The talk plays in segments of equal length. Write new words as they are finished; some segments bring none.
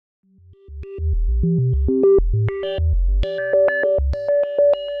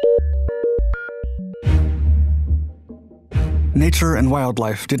Nature and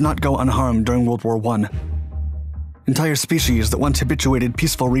wildlife did not go unharmed during World War I. Entire species that once habituated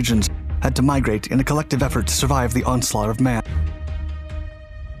peaceful regions had to migrate in a collective effort to survive the onslaught of man.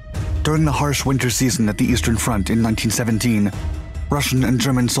 During the harsh winter season at the Eastern Front in 1917, Russian and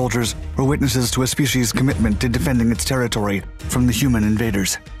German soldiers were witnesses to a species' commitment to defending its territory from the human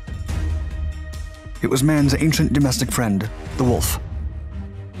invaders. It was man's ancient domestic friend, the wolf.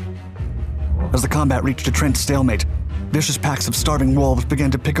 As the combat reached a trench stalemate, vicious packs of starving wolves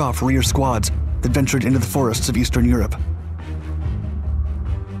began to pick off rear squads that ventured into the forests of Eastern Europe.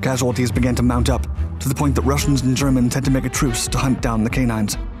 Casualties began to mount up, to the point that Russians and Germans had to make a truce to hunt down the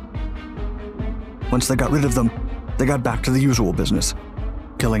canines. Once they got rid of them, they got back to the usual business,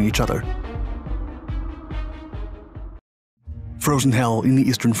 killing each other. Frozen hell in the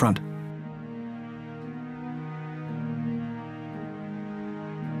Eastern Front.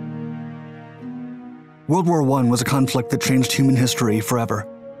 World War I was a conflict that changed human history forever.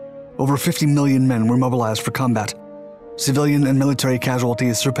 Over 50 million men were mobilized for combat. Civilian and military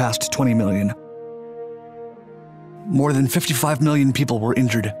casualties surpassed 20 million. More than 55 million people were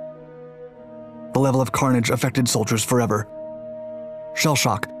injured. The level of carnage affected soldiers forever. Shell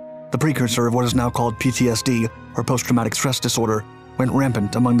shock, the precursor of what is now called PTSD, or post-traumatic stress disorder, went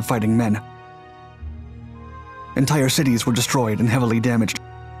rampant among the fighting men. Entire cities were destroyed and heavily damaged.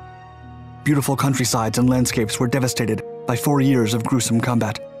 Beautiful countrysides and landscapes were devastated by 4 years of gruesome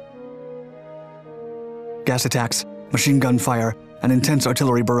combat. Gas attacks, machine gun fire, and intense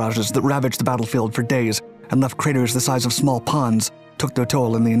artillery barrages that ravaged the battlefield for days and left craters the size of small ponds took their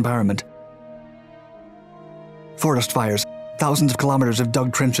toll in the environment. Forest fires, thousands of kilometers of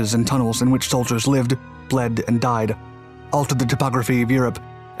dug trenches and tunnels in which soldiers lived, bled, and died, altered the topography of Europe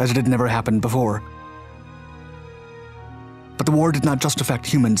as it had never happened before. But the war did not just affect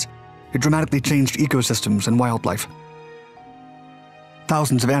humans. It dramatically changed ecosystems and wildlife.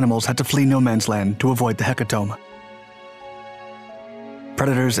 Thousands of animals had to flee no man's land to avoid the hecatomb.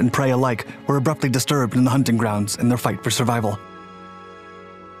 Predators and prey alike were abruptly disturbed in the hunting grounds in their fight for survival.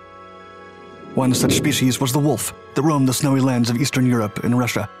 One such species was the wolf that roamed the snowy lands of Eastern Europe and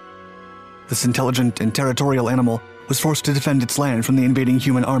Russia. This intelligent and territorial animal was forced to defend its land from the invading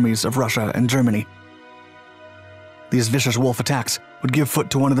human armies of Russia and Germany. These vicious wolf attacks would give foot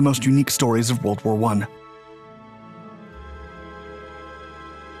to one of the most unique stories of World War I.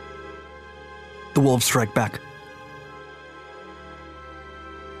 The wolves strike back.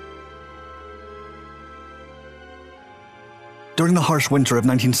 During the harsh winter of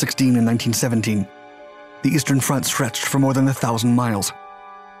 1916 and 1917, the Eastern Front stretched for more than 1,000 miles.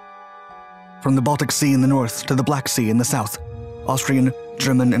 From the Baltic Sea in the north to the Black Sea in the south, Austrian,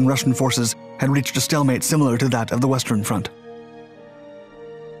 German, and Russian forces had reached a stalemate similar to that of the Western Front.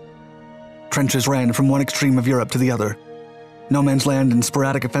 Trenches ran from one extreme of Europe to the other. No man's land and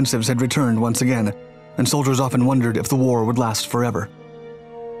sporadic offensives had returned once again, and soldiers often wondered if the war would last forever.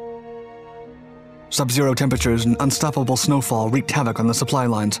 Sub-zero temperatures and unstoppable snowfall wreaked havoc on the supply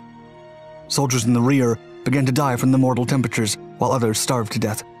lines. Soldiers in the rear began to die from the mortal temperatures, while others starved to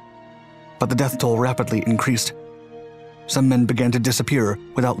death. But the death toll rapidly increased. Some men began to disappear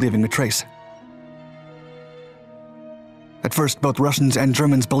without leaving a trace. At first, both Russians and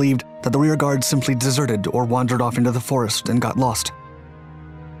Germans believed that the rear guards simply deserted or wandered off into the forest and got lost.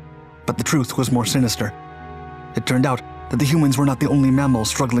 But the truth was more sinister. It turned out that the humans were not the only mammals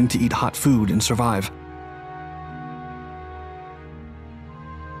struggling to eat hot food and survive.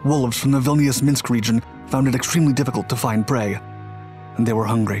 Wolves from the Vilnius-Minsk region found it extremely difficult to find prey, and they were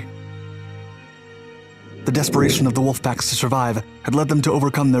hungry. The desperation of the wolf packs to survive had led them to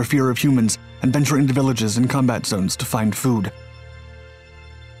overcome their fear of humans and venture into villages and combat zones to find food.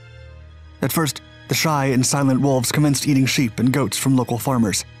 At first, the shy and silent wolves commenced eating sheep and goats from local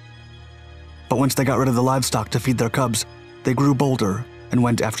farmers. But once they got rid of the livestock to feed their cubs, they grew bolder and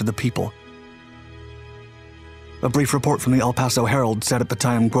went after the people. A brief report from the El Paso Herald said at the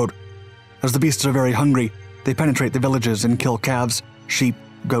time, quote, "As the beasts are very hungry, they penetrate the villages and kill calves, sheep,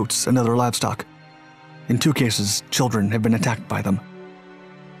 goats, and other livestock. In 2 cases, children have been attacked by them."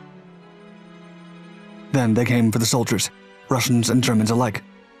 Then they came for the soldiers, Russians and Germans alike.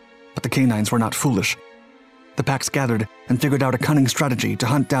 But the canines were not foolish. The packs gathered and figured out a cunning strategy to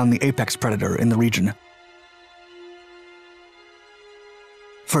hunt down the apex predator in the region.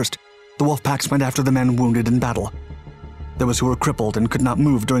 First, the wolf packs went after the men wounded in battle. Those who were crippled and could not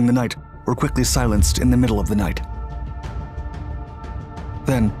move during the night were quickly silenced in the middle of the night.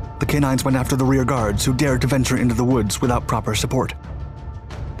 Then, the canines went after the rear guards who dared to venture into the woods without proper support.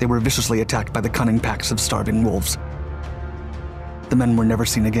 They were viciously attacked by the cunning packs of starving wolves. The men were never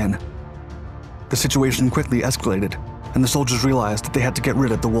seen again. The situation quickly escalated, and the soldiers realized that they had to get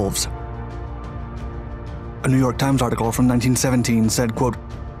rid of the wolves. A New York Times article from 1917 said, quote,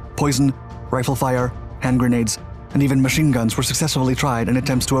 "Poison, rifle fire, hand grenades, and even machine guns were successfully tried in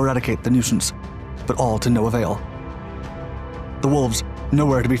attempts to eradicate the nuisance, but all to no avail. The wolves,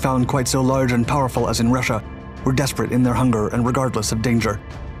 nowhere to be found quite so large and powerful as in Russia, were desperate in their hunger and regardless of danger.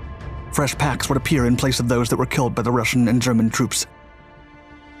 Fresh packs would appear in place of those that were killed by the Russian and German troops.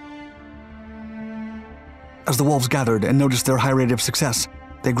 As the wolves gathered and noticed their high rate of success,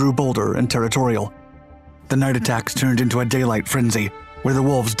 they grew bolder and territorial. The night attacks turned into a daylight frenzy, where the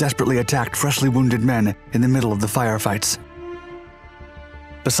wolves desperately attacked freshly wounded men in the middle of the firefights.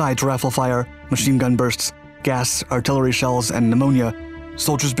 Besides rifle fire, machine gun bursts, gas, artillery shells, and pneumonia,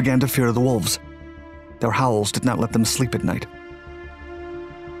 soldiers began to fear the wolves. Their howls did not let them sleep at night.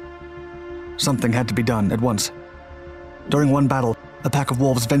 Something had to be done at once. During one battle, a pack of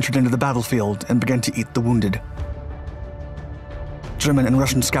wolves ventured into the battlefield and began to eat the wounded. German and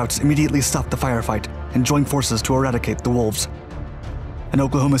Russian scouts immediately stopped the firefight and joined forces to eradicate the wolves. An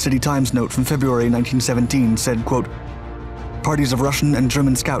Oklahoma City Times note from February 1917 said, quote, "Parties of Russian and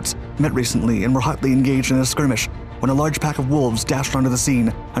German scouts met recently and were hotly engaged in a skirmish when a large pack of wolves dashed onto the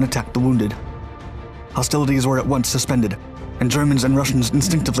scene and attacked the wounded. Hostilities were at once suspended, and Germans and Russians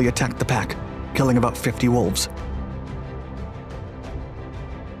instinctively attacked the pack, killing about 50 wolves."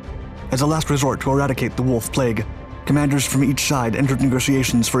 As a last resort to eradicate the wolf plague, commanders from each side entered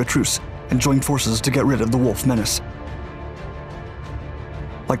negotiations for a truce and joined forces to get rid of the wolf menace.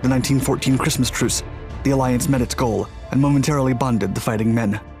 Like the 1914 Christmas truce, the alliance met its goal and momentarily bonded the fighting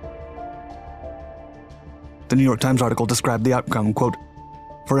men. The New York Times article described the outcome, quote,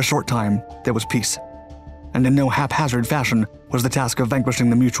 "For a short time, there was peace, and in no haphazard fashion was the task of vanquishing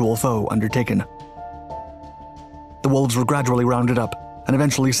the mutual foe undertaken. The wolves were gradually rounded up, and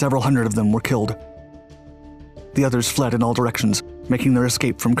eventually several hundred of them were killed. The others fled in all directions, making their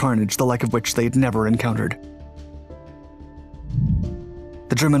escape from carnage the like of which they had never encountered.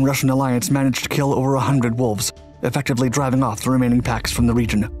 The German-Russian alliance managed to kill over 100 wolves, effectively driving off the remaining packs from the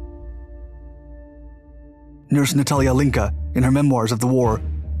region. Nurse Natalia Linka, in her memoirs of the war,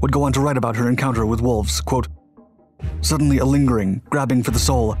 would go on to write about her encounter with wolves, quote, "Suddenly a lingering, grabbing for the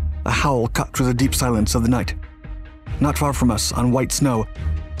soul, a howl cut through the deep silence of the night. Not far from us, on white snow,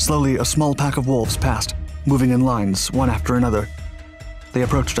 slowly a small pack of wolves passed, moving in lines, one after another. They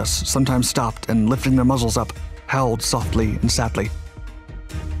approached us, sometimes stopped, and lifting their muzzles up, howled softly and sadly.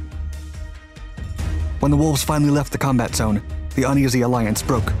 When the wolves finally left the combat zone, the uneasy alliance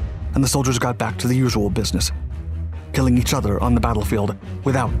broke, and the soldiers got back to the usual business, killing each other on the battlefield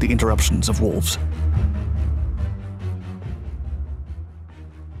without the interruptions of wolves."